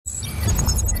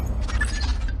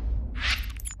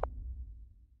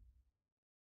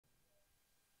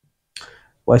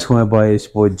What's going on, boys? It's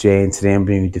your boy Jay, and today I'm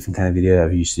bringing you a different kind of video that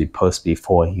I've usually posted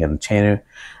before here on the channel.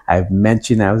 I've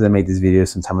mentioned I was going to make this video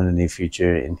sometime in the near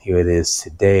future, and here it is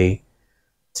today.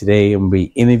 Today I'm going to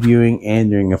be interviewing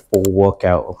and doing a full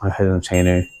workout of my husband's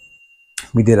trainer.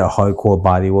 We did a hardcore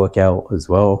body workout as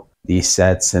well. These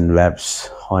sets and reps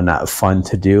are not fun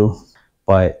to do,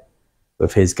 but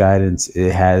with his guidance,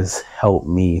 it has helped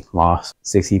me lose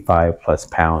 65 plus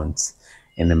pounds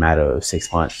in a matter of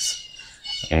 6 months.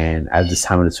 And at this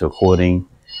time of this recording,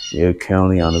 we're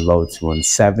currently on the road to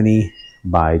 170.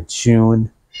 By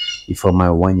June, before my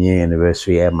 1 year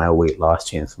anniversary, and my weight loss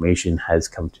transformation has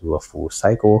come to a full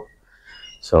cycle.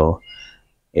 So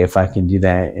if I can do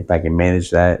that, if I can manage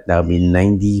that, that'll be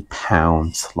 90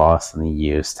 pounds lost in a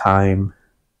year's time.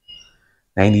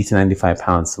 90 to 95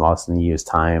 pounds lost in a year's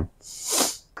time.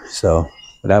 So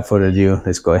without further ado,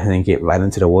 let's go ahead and get right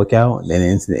into the workout, then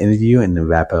into the interview, and then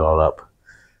wrap it all up.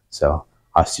 So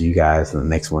I'll see you guys in the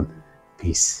next one.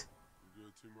 Peace.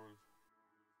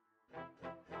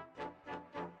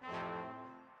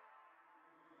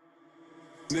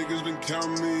 Niggas been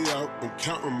counting me out, I'm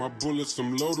counting my bullets,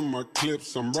 I'm loading my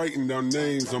clips, I'm writing down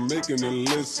names, I'm making a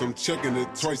list, I'm checking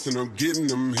it twice and I'm getting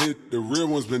them hit. The real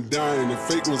ones been dying, the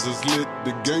fake ones is lit,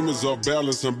 the game is off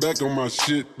balance, I'm back on my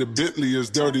shit. The Bentley is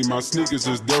dirty, my sneakers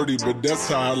is dirty, but that's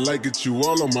how I like it, you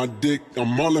all on my dick,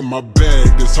 I'm all in my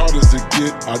bag, as hard as it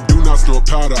get. I do not store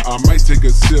powder, I might take a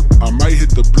sip, I might hit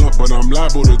the blunt, but I'm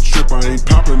liable to trip. I ain't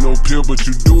popping no pill, but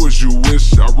you do as you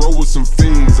wish. I roll with some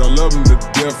fiends, I love them to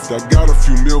death, I got a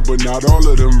few mil, but not all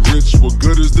of them rich. What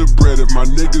good is the bread if my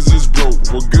niggas is broke?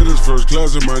 What good is first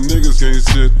class if my niggas can't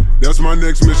sit? That's my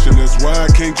next mission, that's why I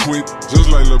can't quit. Just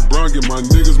like LeBron, get my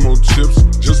niggas more chips.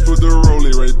 Just put the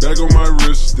rollie right back on my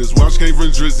wrist. This watch came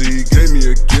from Drizzy, he gave me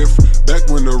a gift. Back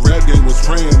when the rap game was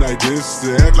praying like this.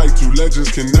 To act like two legends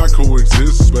cannot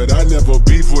coexist. But I never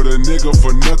beef with a nigga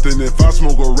for nothing. If I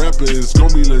smoke a rapper, it's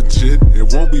gon' be legit. It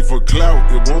won't be for clout,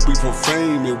 it won't be for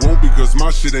fame. It won't be cause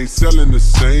my shit ain't selling the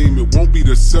same. It won't be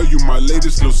to sell you my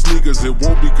latest little sneakers. It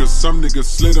won't be cause some niggas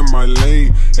slid in my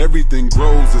lane. Everything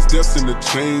grows, it's destined to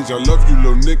change. I love you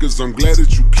little niggas, I'm glad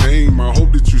that you came. I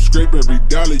hope that you scrape every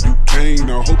dollar you came.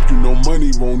 I hope you know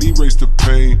money won't erase the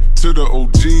pain. To the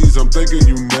OGs, I'm thanking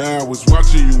you now. Was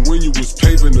watching you when you was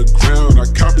paving the ground. I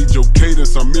copied your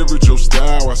cadence, I mirrored your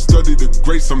style. I studied the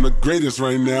greats, I'm the greatest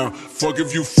right now. Fuck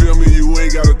if you feel me, you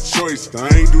ain't got a choice. I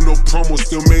ain't do no promo,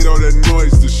 still made all that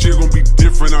noise. The shit gon' be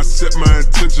different, I set my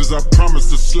intentions. I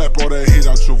promise to slap all that hate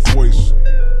out your voice.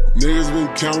 Niggas been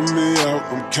counting me out,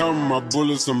 I'm counting my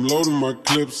bullets, I'm loading my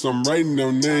clips, I'm writing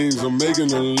down names, I'm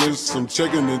making a list, I'm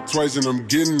checking it twice and I'm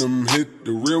getting them hit.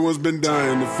 The real ones been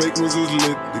dying, the fake ones is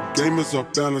lit, the game is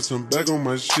off balance, I'm back on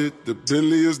my shit. The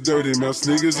Bentley is dirty, my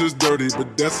sneakers is dirty,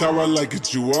 but that's how I like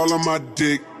it, you all on my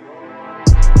dick.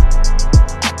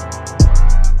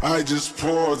 I just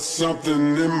poured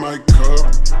something in my cup.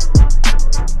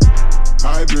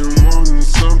 I've been wanting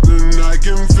something I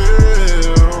can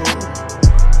feel.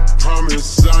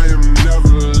 Promise I am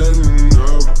never letting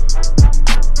up.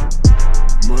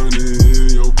 Money in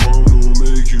your palm will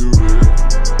make you real.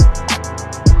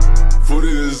 Foot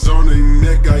is on their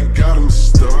neck, I got them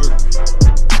stuck.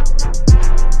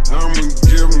 I'ma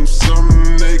give them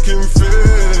something they can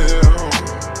feel.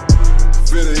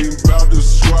 If it ain't about the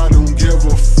squad, don't give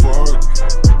a fuck.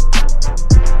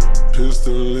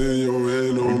 Pistol in your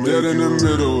hand, I'm dead in the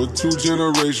middle of two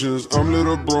generations. I'm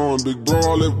little bro and big bro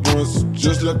all at once.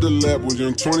 Just left the lab with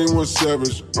young 21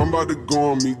 Savage. I'm about to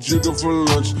go on me Jigga for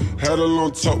lunch. Had a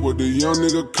long talk with the young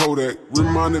nigga Kodak.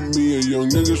 Reminded me of young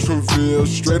niggas from Ville.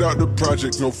 Straight out the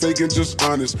projects, no faking, just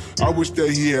honest. I wish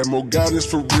that he had more guidance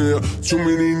for real. Too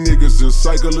many niggas in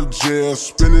cycle of jail,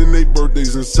 spending their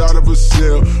birthdays inside of a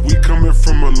cell. We coming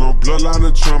from a long bloodline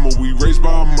of trauma. We raised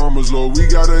by our mamas, Lord, we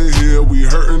gotta heal. We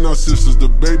hurting our sisters, the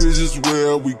babies as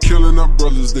well. We killing our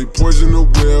brothers, they poison the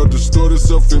well. Distorted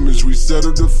self-image, we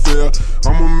settle to fail.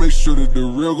 I'ma make sure that the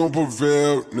real gon'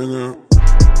 prevail, nigga.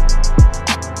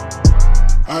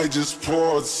 I just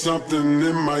poured something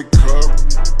in my cup.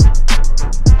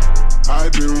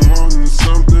 I've been wanting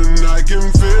something I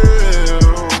can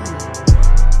feel.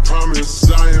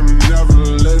 Promise I am never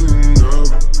letting up.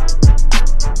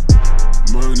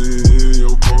 Money in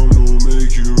your palm will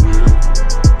make you real.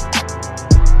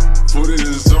 Foot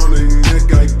is on their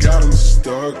neck, I got them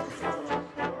stuck.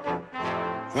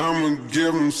 I'ma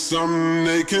give them something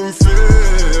they can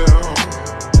feel.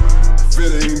 If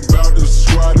it ain't about the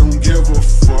squad, don't give a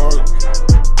fuck.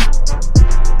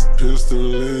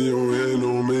 Pistol in your hand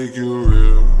don't make you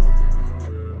real.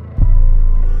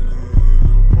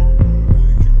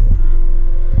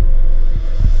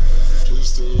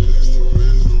 Pistol in your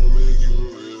hand don't make you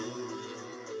real.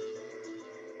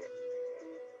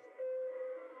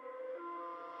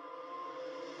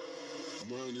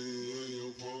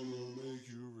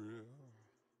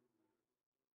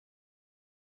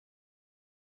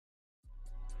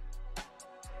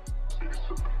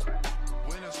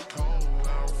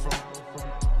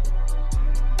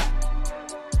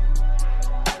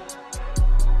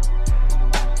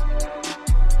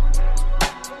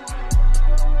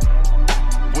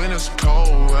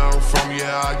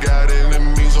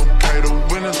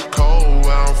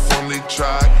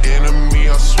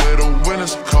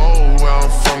 winter's cold. Where I'm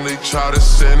from, they try to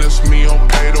sentence me on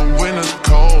pay to winter's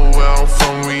cold. Where I'm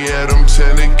from, we had them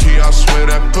tending key. I swear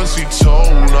that pussy told.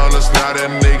 Honest, now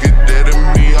that nigga dead to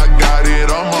me. I got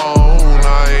it on my own.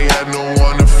 I ain't had no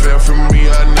one to fend for me.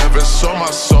 I never saw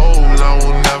my soul. I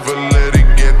will never let it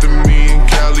get to me. In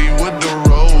Cali with the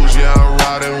rose, yeah, I'm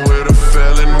riding with a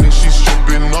felony. She's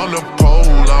stripping on the pole.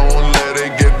 I won't let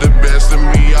it get the best of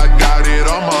me. I got it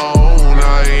on my own.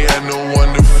 I ain't had no one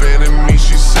defending me.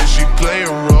 She said she play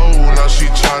a role. Now she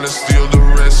tryna steal the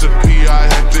recipe. I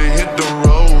had to hit the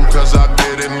road, cause I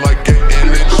didn't like her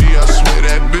energy. I swear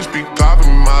that bitch be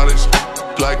popping mileage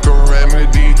like a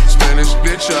remedy. Spanish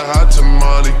bitch, a hot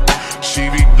tamale. She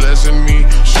be blessing me.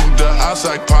 Shoot the house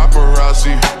like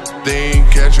paparazzi. They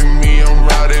ain't catching me. I'm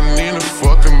riding in a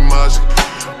fucking Mazda.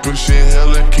 Pushing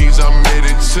hella keys, I made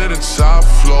it to the top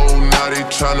floor. Now they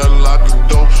tryna lock the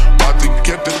door. About to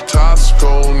get the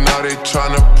Tosco. Now they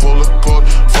tryna pull a cord.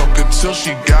 Fuck her till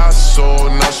she got sore.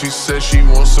 Now she says she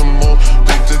wants some more.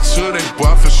 Linked it to they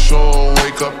boy for sure.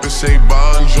 Wake up and say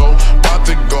bonjour. About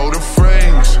to go to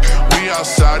Frank's. We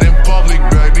outside in public,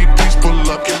 baby. Please pull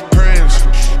up your prints.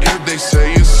 If they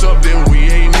say it's up, then we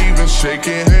ain't even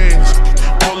shaking hands.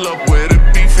 Pull up with a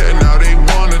beef and now they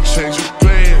wanna change the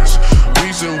plans.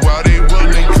 Reason why they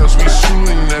running, cause we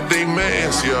shooting at they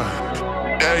mans, yeah.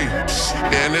 Hey,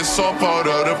 and it's all part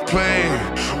of the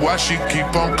plan. Why she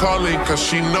keep on calling, cause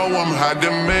she know I'm high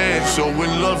demand. So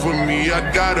in love with me,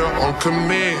 I got her on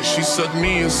command. She sucked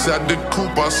me inside the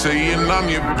coupe, I say, and I'm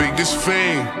your biggest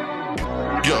fan.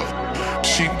 Yeah.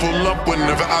 She pull up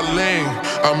whenever I land.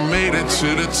 I made it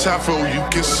to the top floor, you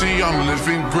can see I'm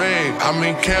living grand. I'm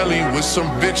in Cali with some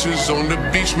bitches on the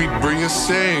beach, me bringing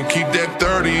sand. Keep that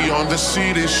 30 on the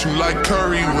seat and shoot like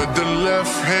Curry with the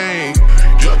left hand.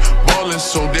 Yeah, ballin'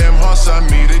 so damn hard, I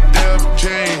need a Def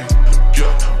Jam.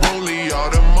 Yeah, Rollie all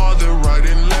the mother right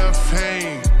and left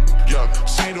hand. Yeah,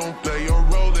 she don't play a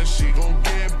role and she gon'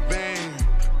 get banged.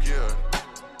 Yeah.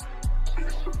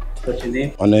 What's your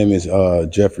name? My name is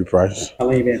Jeffrey Price. How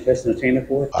long have you been a personal trainer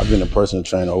for? I've been a personal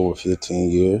trainer over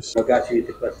 15 years. What got you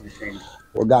into personal training?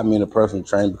 What got me into personal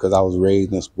training because I was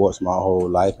raised in sports my whole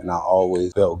life and I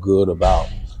always felt good about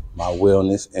my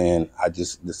wellness, and I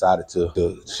just decided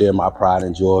to share my pride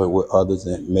and joy with others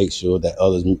and make sure that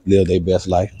others live their best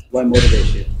life. What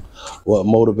motivates you? What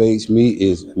motivates me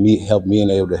is being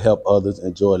able to help others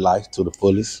enjoy life to the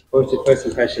fullest. What was your first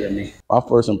impression of me? My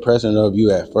first impression of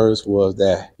you at first was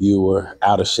that you were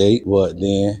out of shape, but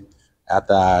then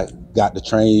after I got to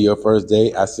train you your first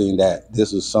day, I seen that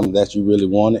this was something that you really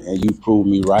wanted, and you proved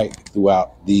me right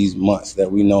throughout these months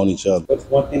that we've known each other. What's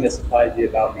one thing that surprised you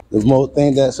about me? The most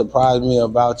thing that surprised me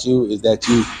about you is that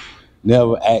you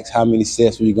never asked how many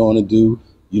sets we're going to do.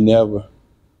 You never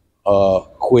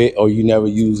quit, or you never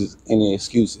use any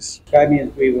excuses. Describe me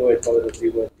in 3 words. What would the 3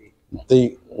 words be? The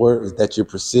 3 words is that you're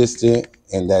persistent,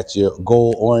 and that you're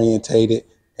goal orientated,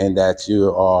 and that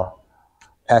you are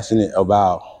passionate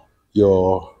about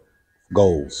your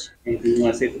goals. Anything you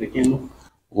want to say to the camera?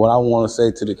 What I want to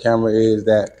say to the camera is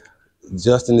that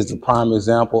Justin is a prime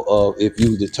example of, if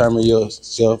you determine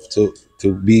yourself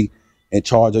to be in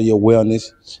charge of your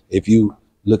wellness, if you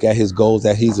look at his goals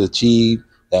that he's achieved,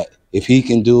 that if he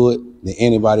can do it, then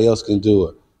anybody else can do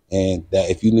it. And that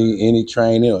if you need any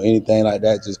training or anything like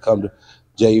that, just come to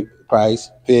J Price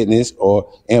Fitness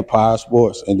or Empire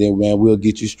Sports, and then, man, we'll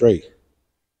get you straight.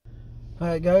 All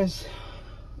right, guys,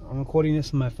 I'm recording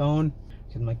this on my phone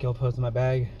because my GoPro's in my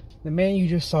bag. The man you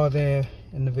just saw there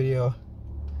in the video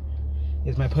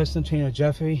is my personal trainer,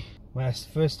 Jeffrey. When I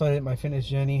first started my fitness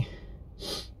journey,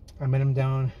 I met him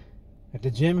down at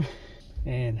the gym,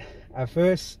 and at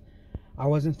first I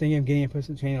wasn't thinking of getting a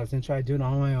personal trainer. I was gonna try to do it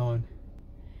on my own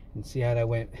and see how that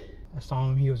went. I saw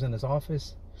him, he was in his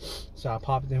office, so I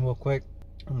popped in real quick.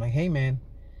 I'm like, hey man,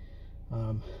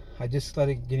 I just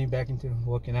started getting back into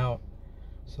working out,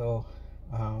 so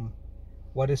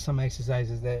what are some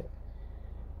exercises that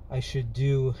I should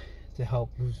do to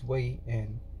help lose weight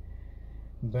and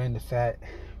burn the fat?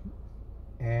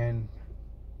 And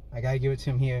I gotta give it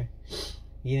to him here.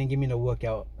 He didn't give me no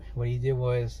workout. What he did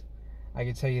was, I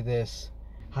can tell you this,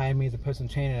 hire me as a personal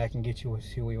trainer and I can get you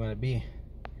to where you want to be.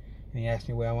 And he asked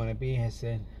me where I want to be. I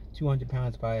said 200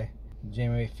 pounds by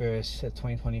January 1st of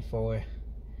 2024.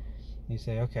 He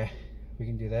said, okay, we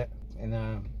can do that. And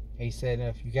he said,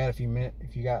 if you got a few minutes,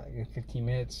 if you got 15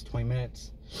 minutes, 20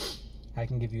 minutes, I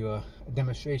can give you a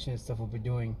demonstration of stuff we'll be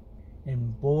doing.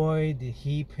 And boy, did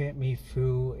he put me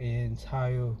through an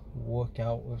entire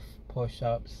workout with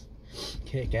push-ups,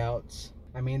 kick-outs.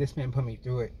 I mean, this man put me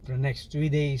through it. For the next 3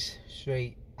 days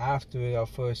straight after our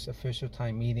first official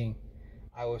time meeting,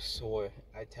 I was sore.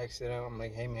 I texted him. I'm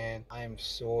like, hey man, I am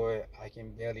sore. I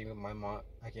can barely move my mom.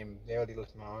 I can barely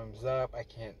lift my arms up. I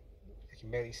can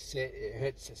barely sit. It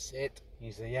hurts to sit.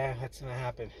 He said, yeah, that's gonna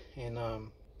happen.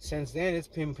 And since then, it's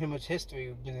been pretty much history.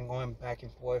 We've been going back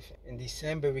and forth. In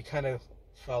December, we kind of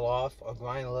fell off or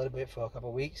grind a little bit for a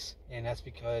couple weeks, and that's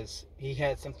because he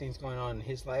had some things going on in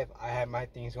his life. I had my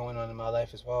things going on in my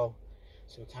life as well.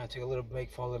 So we kind of took a little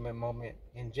break for a little bit moment.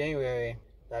 In January,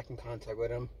 back in contact with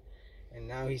him, and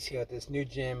now he's here at this new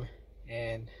gym,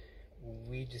 and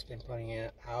we just been putting in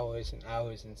hours and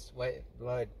hours in sweat,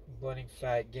 blood, burning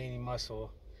fat, gaining muscle.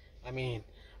 I mean,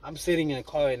 I'm sitting in a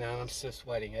car right now and I'm still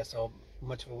sweating. That's how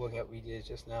much of a workout we did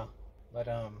just now. But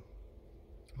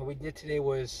what we did today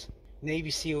was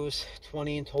Navy SEALs,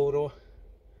 20 in total,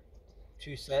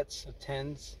 2 sets of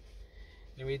 10s.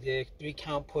 Then we did 3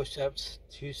 count push-ups,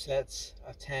 2 sets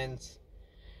of 10s,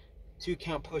 2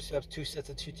 count push-ups, 2 sets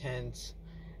of 2 10s,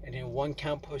 and then 1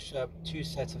 count push-up, 2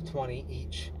 sets of 20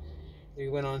 each. We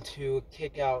went on to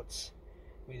kickouts.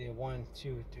 We did 1,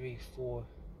 2, 3, 4,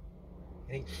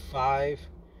 I think 5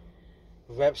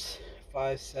 reps,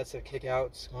 5 sets of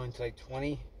kickouts, going to like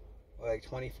 20 or like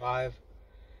 25.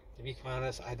 To be quite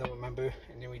honest, I don't remember.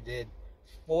 And then we did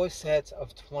 4 sets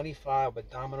of 25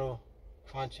 abdominal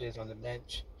crunches on the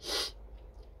bench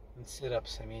and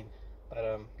sit-ups. I mean,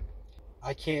 but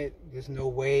I can't. There's no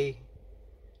way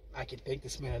I can thank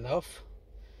this man enough,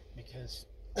 because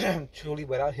truly,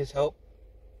 without his help,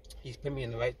 he's put me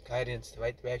in the right guidance, the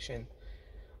right direction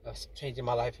of changing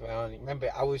my life around. Remember,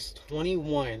 I was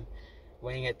 21,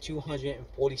 weighing at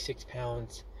 246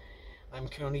 pounds. I'm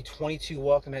currently 22,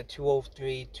 walking at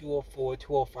 203, 204,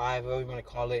 205, whatever you want to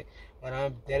call it. But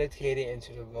I'm dedicated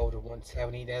into the road to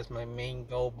 170. That's my main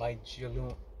goal by June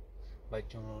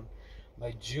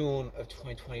of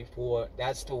 2024.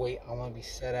 That's the weight I want to be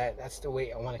set at. That's the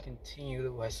weight I want to continue the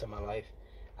rest of my life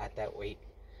at, that weight.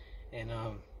 And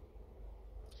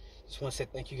just want to say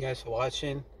thank you guys for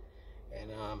watching,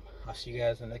 and I'll see you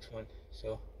guys in the next one.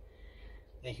 So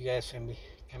thank you guys for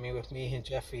coming with me and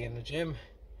Jeffrey in the gym.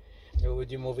 Maybe we'll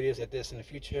do more videos like this in the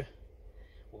future,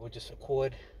 we'll just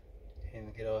record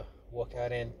and get a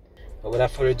workout in. But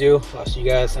without further ado, I'll see you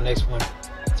guys in the next one.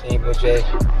 Team Jay.